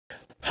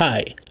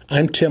Hi,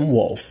 I'm Tim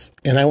Wolfe,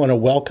 and I want to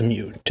welcome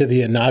you to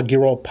the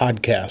inaugural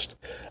podcast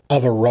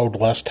of A Road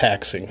Less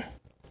Taxing.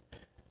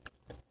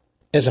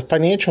 As a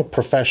financial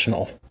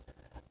professional,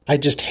 I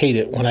just hate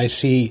it when I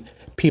see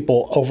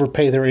people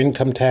overpay their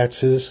income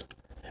taxes,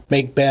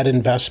 make bad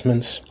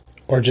investments,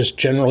 or just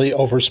generally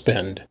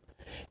overspend,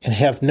 and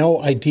have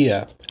no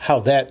idea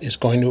how that is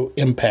going to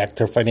impact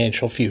their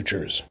financial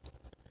futures.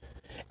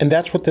 And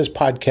that's what this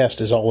podcast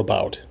is all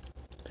about,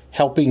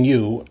 helping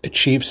you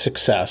achieve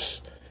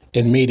success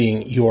in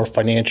meeting your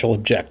financial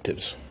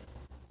objectives.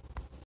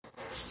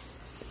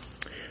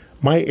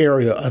 My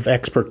area of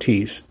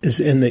expertise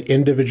is in the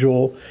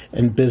individual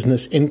and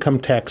business income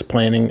tax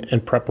planning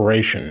and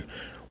preparation,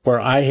 where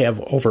I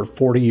have over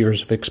 40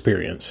 years of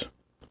experience.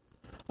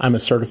 I'm a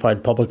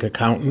certified public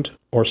accountant,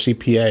 or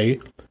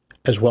CPA,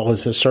 as well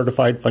as a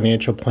certified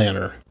financial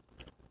planner,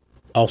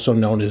 also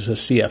known as a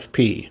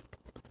CFP.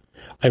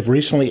 I've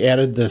recently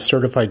added the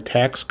certified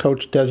tax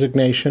coach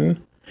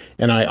designation,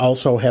 and I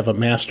also have a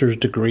master's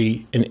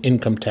degree in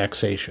income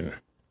taxation.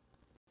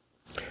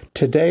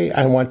 Today,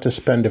 I want to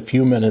spend a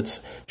few minutes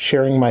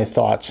sharing my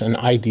thoughts and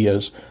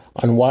ideas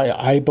on why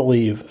I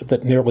believe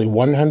that nearly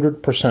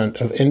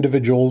 100% of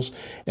individuals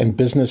and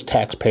business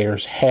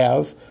taxpayers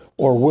have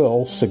or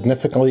will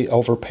significantly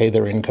overpay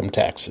their income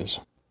taxes.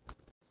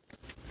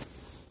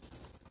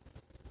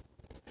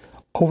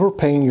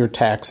 Overpaying your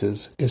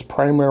taxes is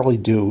primarily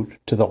due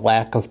to the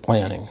lack of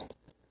planning.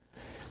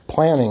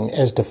 Planning,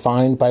 as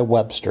defined by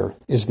Webster,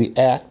 is the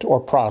act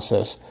or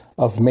process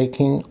of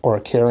making or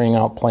carrying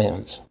out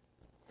plans.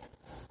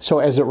 So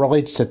as it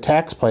relates to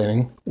tax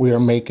planning, we are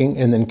making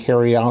and then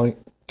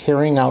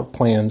carrying out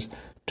plans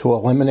to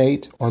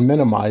eliminate or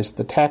minimize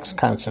the tax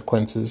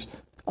consequences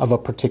of a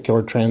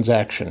particular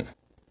transaction.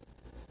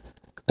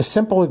 A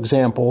simple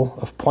example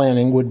of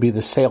planning would be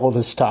the sale of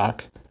a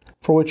stock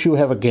for which you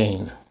have a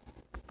gain.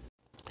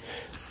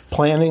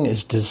 Planning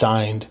is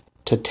designed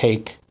to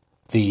take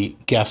the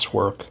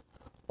guesswork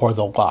or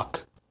the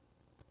luck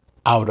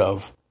out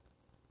of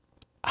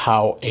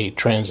how a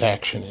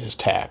transaction is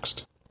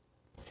taxed.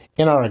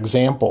 In our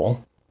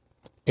example,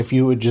 if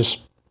you had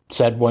just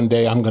said one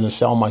day, I'm going to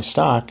sell my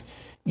stock,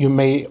 you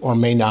may or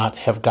may not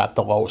have got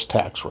the lowest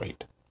tax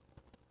rate.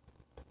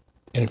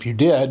 And if you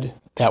did,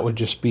 that would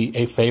just be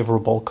a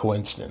favorable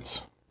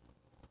coincidence.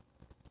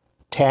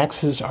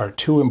 Taxes are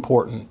too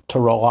important to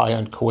rely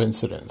on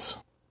coincidence.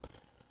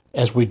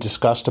 As we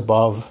discussed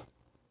above,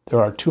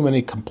 there are too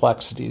many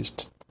complexities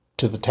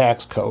to the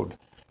tax code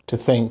to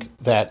think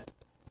that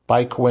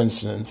by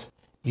coincidence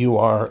you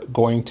are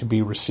going to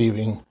be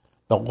receiving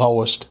the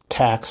lowest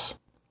tax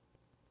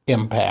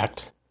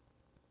impact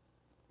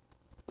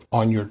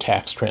on your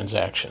tax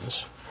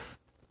transactions.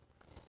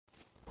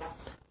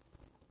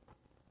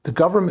 The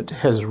government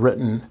has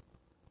written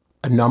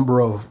a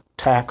number of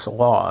tax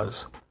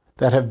laws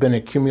that have been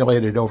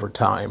accumulated over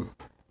time,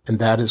 and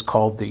that is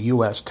called the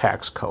U.S.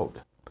 Tax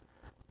Code.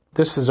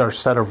 This is our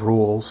set of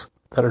rules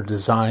that are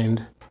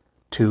designed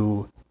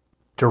to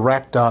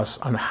direct us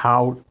on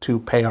how to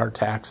pay our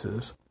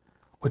taxes,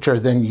 which are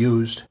then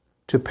used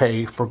to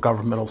pay for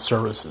governmental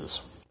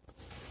services.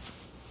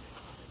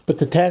 But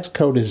the tax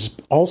code has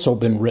also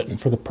been written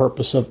for the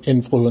purpose of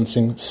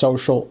influencing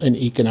social and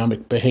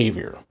economic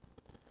behavior.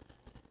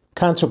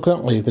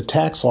 Consequently, the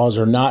tax laws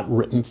are not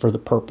written for the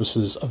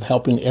purposes of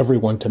helping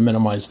everyone to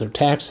minimize their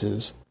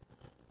taxes,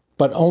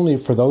 but only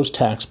for those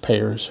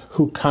taxpayers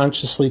who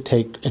consciously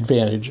take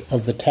advantage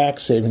of the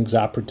tax savings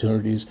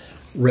opportunities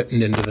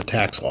written into the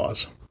tax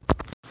laws.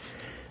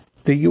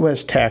 The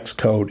U.S. tax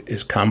code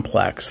is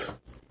complex.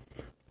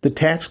 The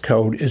tax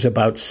code is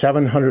about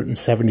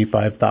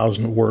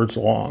 775,000 words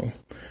long,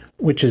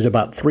 which is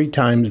about 3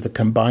 times the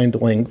combined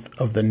length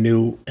of the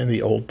New and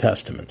the Old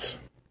Testaments.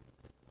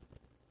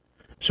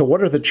 So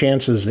what are the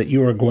chances that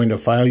you are going to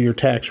file your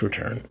tax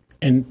return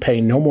and pay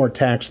no more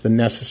tax than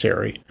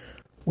necessary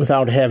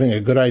without having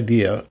a good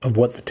idea of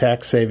what the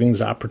tax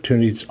savings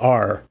opportunities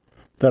are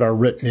that are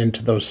written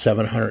into those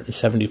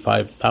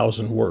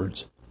 775,000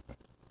 words?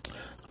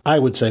 I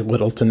would say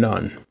little to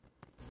none.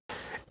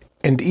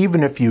 And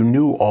even if you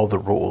knew all the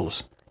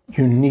rules,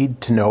 you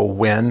need to know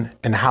when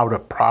and how to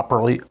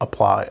properly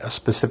apply a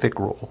specific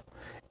rule,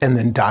 and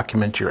then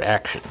document your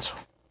actions.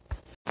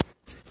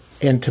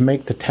 And to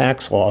make the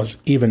tax laws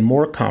even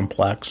more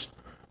complex,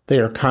 they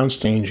are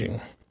constantly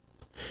changing.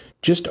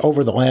 Just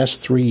over the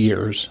last 3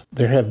 years,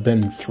 there have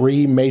been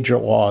 3 major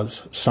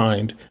laws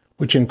signed,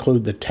 which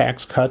include the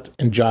Tax Cuts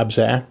and Jobs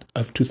Act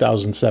of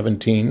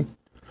 2017,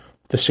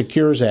 the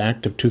Secures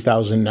Act of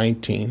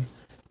 2019,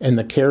 and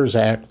the CARES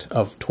Act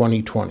of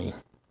 2020.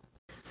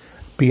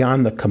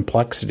 Beyond the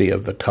complexity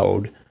of the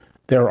code,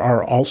 there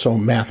are also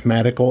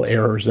mathematical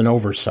errors and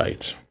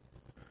oversights.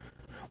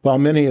 While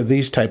many of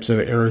these types of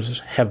errors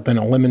have been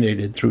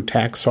eliminated through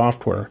tax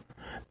software,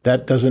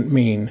 that doesn't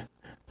mean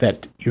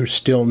that you're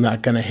still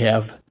not going to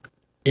have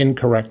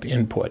incorrect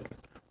input,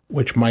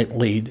 which might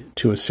lead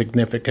to a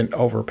significant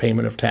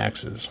overpayment of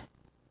taxes.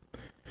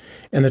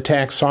 And the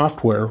tax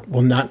software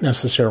will not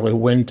necessarily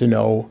when to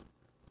know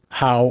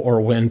how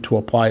or when to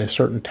apply a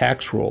certain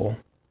tax rule,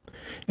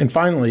 And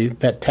finally,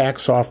 that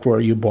tax software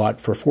you bought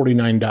for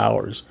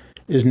 $49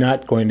 is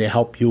not going to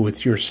help you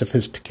with your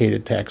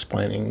sophisticated tax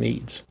planning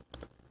needs.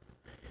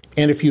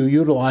 And if you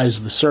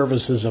utilize the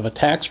services of a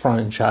tax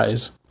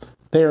franchise,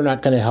 they are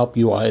not going to help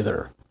you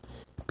either,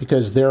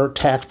 because their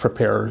tax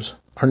preparers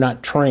are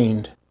not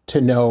trained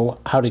to know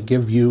how to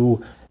give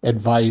you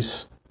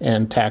advice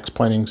and tax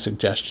planning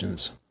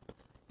suggestions.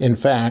 In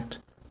fact,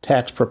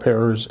 tax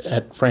preparers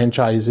at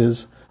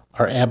franchises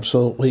are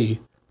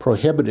absolutely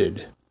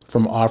prohibited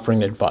from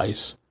offering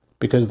advice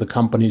because the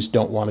companies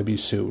don't want to be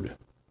sued.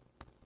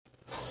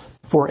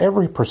 For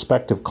every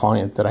prospective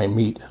client that I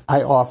meet,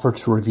 I offer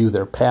to review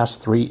their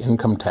past 3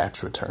 income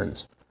tax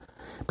returns,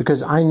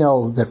 because I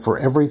know that for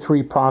every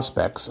 3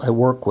 prospects I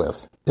work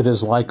with, it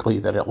is likely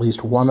that at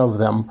least one of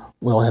them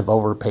will have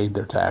overpaid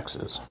their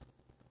taxes.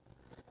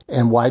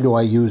 And why do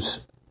I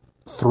use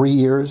 3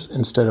 years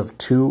instead of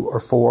 2 or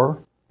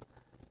 4?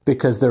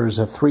 Because there is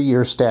a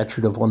 3-year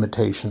statute of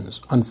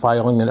limitations on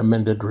filing an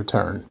amended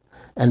return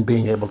and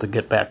being able to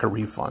get back a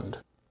refund.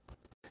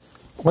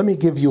 Let me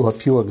give you a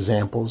few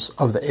examples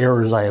of the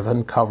errors I have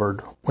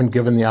uncovered when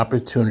given the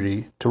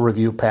opportunity to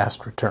review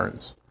past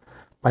returns.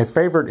 My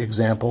favorite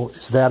example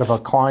is that of a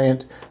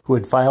client who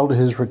had filed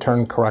his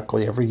return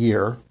correctly every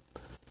year,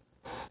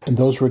 and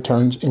those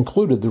returns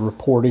included the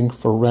reporting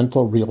for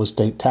rental real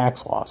estate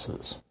tax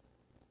losses.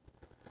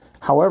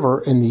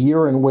 However, in the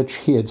year in which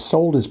he had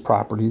sold his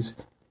properties,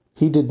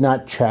 he did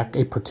not check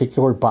a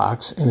particular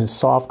box in his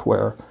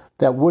software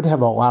that would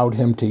have allowed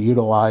him to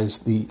utilize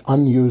the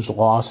unused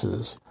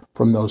losses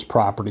from those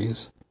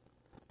properties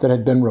that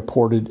had been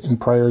reported in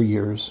prior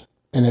years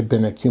and had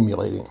been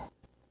accumulating.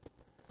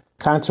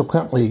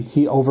 Consequently,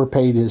 he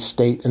overpaid his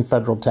state and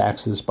federal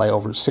taxes by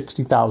over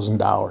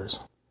 $60,000.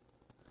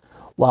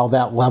 While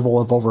that level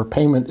of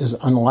overpayment is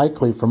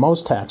unlikely for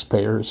most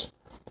taxpayers,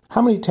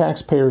 how many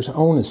taxpayers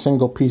own a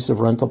single piece of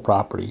rental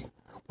property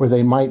where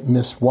they might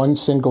miss one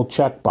single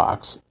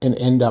checkbox and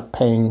end up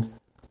paying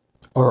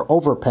or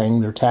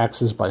overpaying their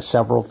taxes by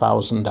several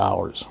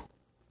 $1,000s?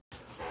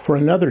 For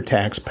another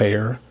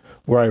taxpayer,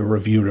 where I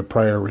reviewed a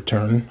prior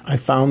return, I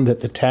found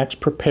that the tax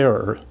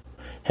preparer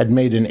had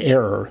made an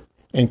error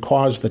and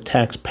caused the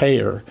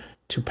taxpayer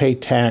to pay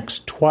tax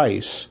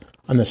twice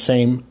on the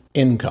same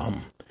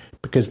income,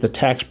 because the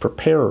tax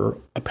preparer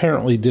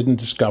apparently didn't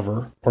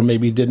discover or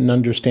maybe didn't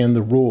understand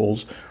the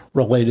rules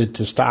related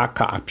to stock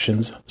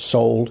options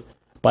sold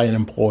by an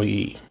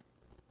employee.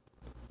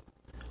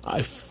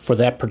 For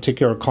that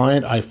particular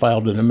client, I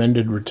filed an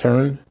amended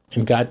return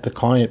and got the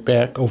client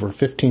back over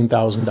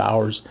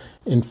 $15,000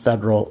 in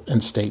federal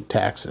and state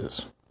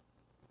taxes.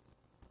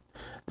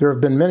 There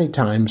have been many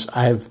times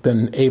I have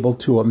been able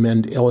to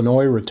amend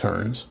Illinois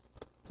returns,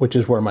 which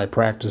is where my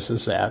practice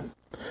is at,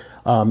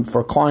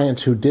 for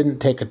clients who didn't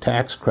take a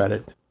tax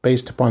credit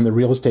based upon the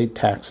real estate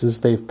taxes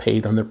they've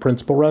paid on their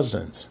principal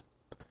residence.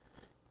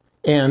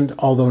 And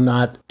although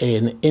not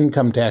an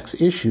income tax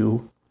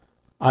issue,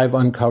 I've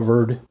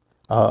uncovered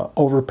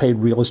overpaid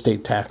real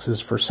estate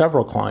taxes for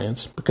several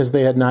clients because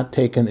they had not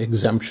taken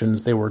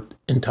exemptions they were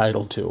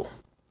entitled to.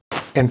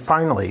 And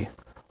finally,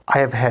 I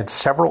have had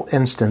several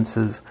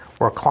instances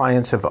where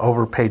clients have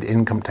overpaid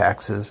income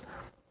taxes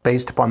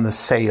based upon the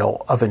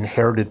sale of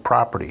inherited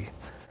property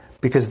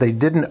because they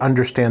didn't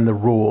understand the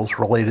rules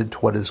related to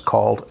what is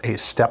called a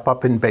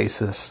step-up in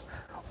basis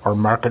or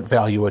market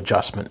value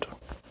adjustment.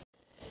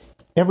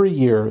 Every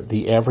year,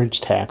 the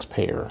average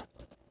taxpayer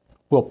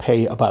will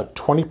pay about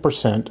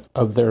 20%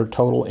 of their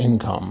total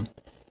income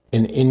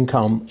in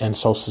income and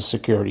Social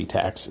Security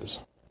taxes.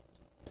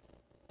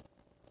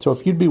 So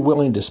if you'd be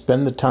willing to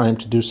spend the time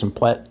to do some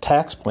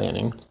tax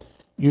planning,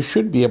 you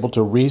should be able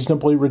to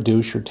reasonably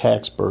reduce your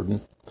tax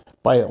burden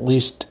by at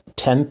least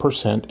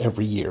 10%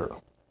 every year.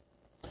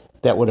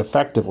 That would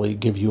effectively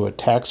give you a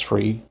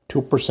tax-free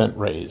 2%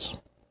 raise.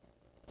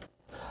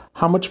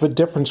 How much of a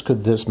difference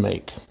could this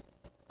make?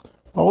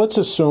 Well, let's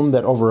assume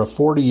that over a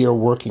 40-year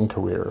working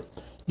career,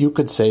 you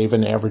could save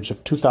an average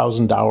of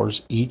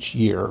 $2,000 each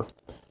year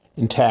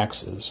in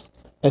taxes,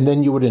 and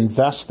then you would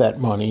invest that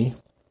money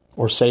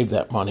or save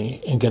that money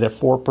and get a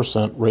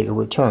 4% rate of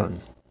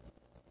return.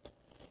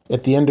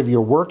 At the end of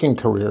your working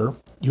career,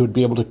 you would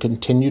be able to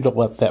continue to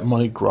let that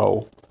money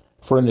grow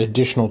for an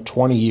additional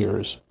 20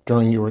 years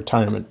during your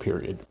retirement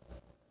period.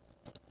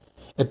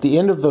 At the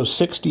end of those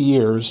 60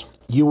 years,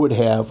 you would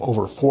have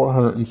over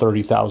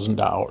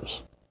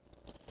 $430,000.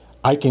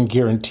 I can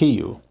guarantee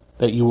you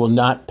that you will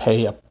not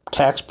pay a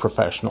tax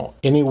professional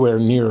anywhere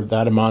near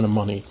that amount of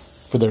money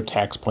for their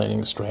tax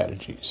planning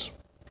strategies.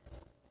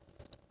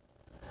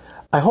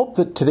 I hope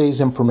that today's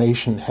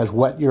information has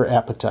whet your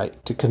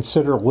appetite to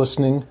consider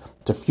listening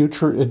to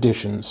future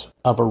editions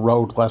of A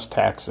Road Less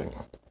Taxing.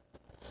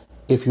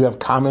 If you have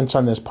comments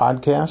on this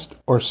podcast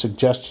or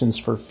suggestions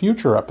for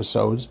future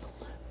episodes,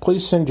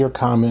 please send your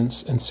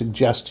comments and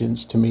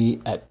suggestions to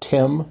me at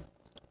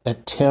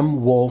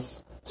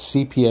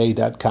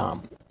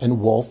tim@timwolfecpa.com, and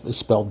Wolfe is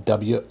spelled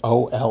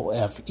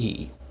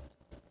W-O-L-F-E.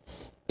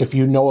 If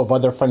you know of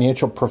other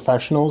financial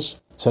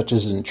professionals, such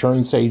as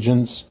insurance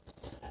agents,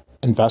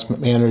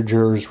 investment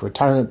managers,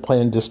 retirement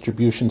plan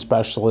distribution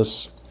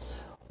specialists,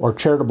 or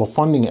charitable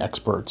funding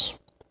experts,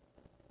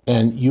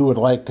 and you would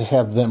like to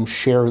have them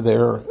share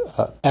their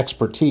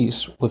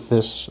expertise with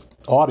this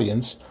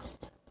audience,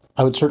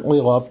 I would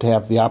certainly love to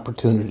have the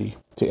opportunity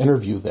to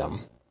interview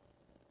them.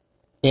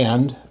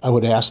 And I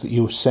would ask that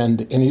you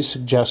send any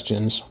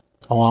suggestions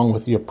along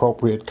with the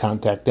appropriate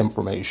contact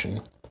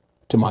information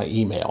to my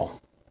email.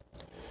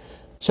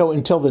 So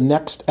until the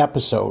next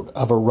episode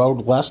of A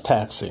Road Less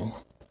Taxing,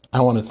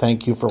 I want to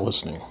thank you for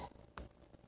listening.